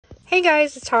Hey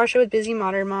guys, it's Tasha with Busy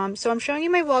Modern Mom. So I'm showing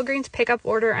you my Walgreens pickup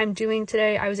order I'm doing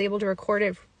today. I was able to record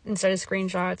it instead of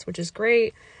screenshots, which is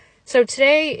great. So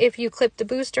today, if you clip the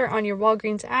booster on your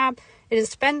Walgreens app, it is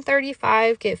spend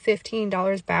 $35, get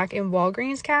 $15 back in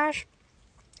Walgreens cash.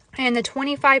 And the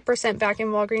 25% back in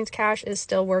Walgreens cash is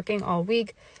still working all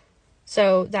week.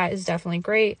 So that is definitely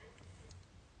great.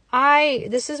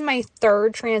 This is my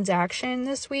third transaction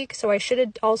this week, so I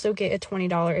should also get a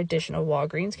 $20 additional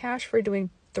Walgreens cash for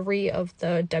doing 3 of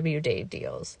the W-Day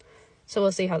deals. So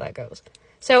we'll see how that goes.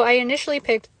 So I initially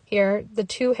picked here the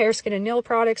 2 hair, skin, and nail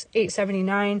products,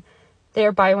 $8.79.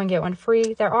 They're buy one, get one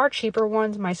free. There are cheaper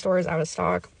ones. My store is out of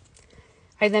stock.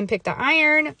 I then picked the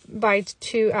iron, buy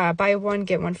one,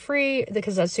 get one free,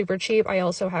 because that's super cheap. I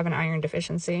also have an iron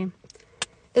deficiency.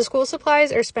 The school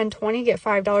supplies are spend $20, get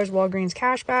 $5 Walgreens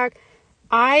cash back.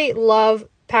 I love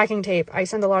packing tape. I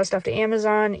send a lot of stuff to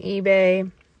Amazon,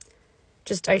 eBay.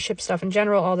 I ship stuff in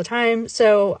general all the time.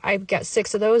 So I get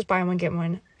 6 of those, buy one, get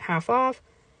one half off.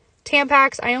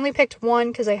 Tampax, I only picked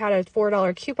one because I had a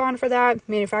 $4 coupon for that.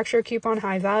 Manufacturer coupon,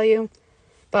 high value.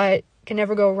 But can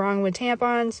never go wrong with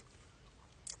tampons.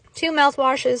 2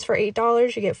 mouthwashes for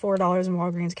 $8. You get $4 in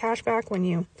Walgreens cash back when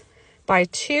you buy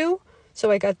 2.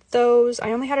 So I got those.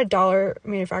 I only had a $1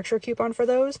 manufacturer coupon for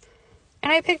those.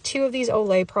 And I picked 2 of these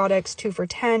Olay products, 2 for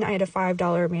 $10. I had a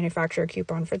 $5 manufacturer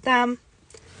coupon for them.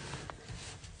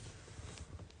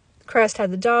 Crest had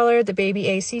the $1. The baby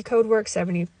AC code worked,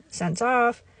 70 cents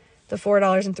off. The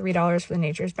 $4 and $3 for the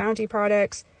Nature's Bounty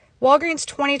products. Walgreens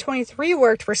 2023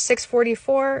 worked for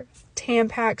 $6.44.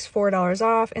 Tampax $4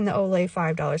 off. And the Olay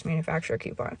 $5 manufacturer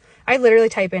coupon. I literally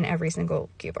type in every single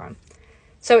coupon.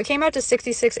 So it came out to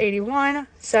 $66.81,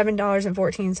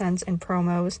 $7.14 in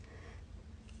promos,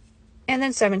 and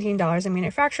then $17 in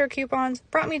manufacturer coupons,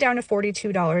 brought me down to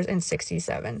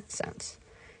 $42.67.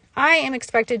 I am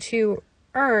expected to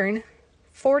earn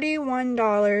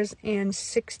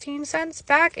 $41.16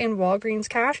 back in Walgreens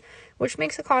cash, which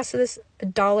makes the cost of this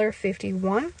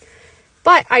 $1.51.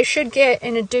 But I should get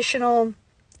an additional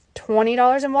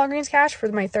 $20 in Walgreens cash for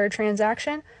my third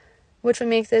transaction, which would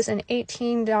make this an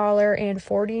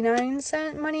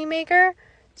 $18.49 money maker.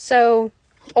 So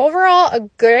overall, a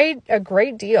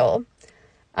great deal.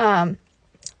 The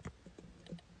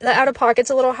out-of-pocket's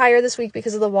a little higher this week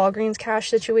because of the Walgreens cash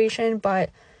situation, but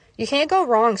you can't go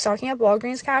wrong. Stocking up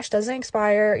Walgreens cash doesn't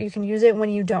expire. You can use it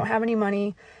when you don't have any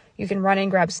money. You can run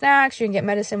and grab snacks. You can get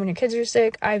medicine when your kids are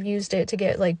sick. I've used it to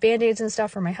get like Band-Aids and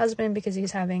stuff for my husband because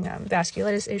he's having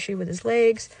vasculitis issue with his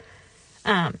legs.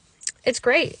 It's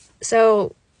great.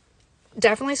 So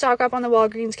definitely stock up on the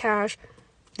Walgreens cash.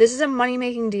 This is a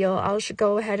money-making deal. I'll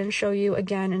go ahead and show you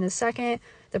again in a second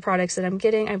the products that I'm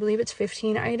getting. I believe it's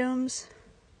 15 items.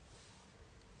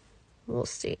 We'll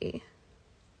see.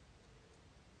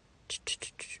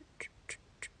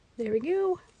 There we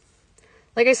go.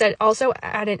 Like I said, also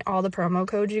add in all the promo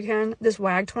codes you can. This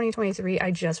WAG 2023, I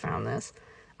just found this.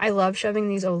 I love shoving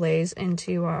these Olays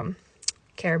into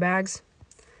care bags.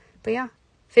 But yeah.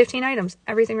 15 items,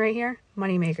 everything right here,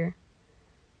 moneymaker.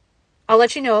 I'll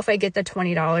let you know if I get the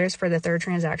 $20 for the third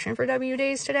transaction for W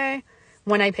Days today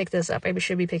when I pick this up. I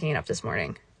should be picking it up this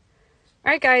morning.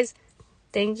 All right, guys,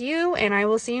 thank you, and I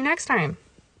will see you next time.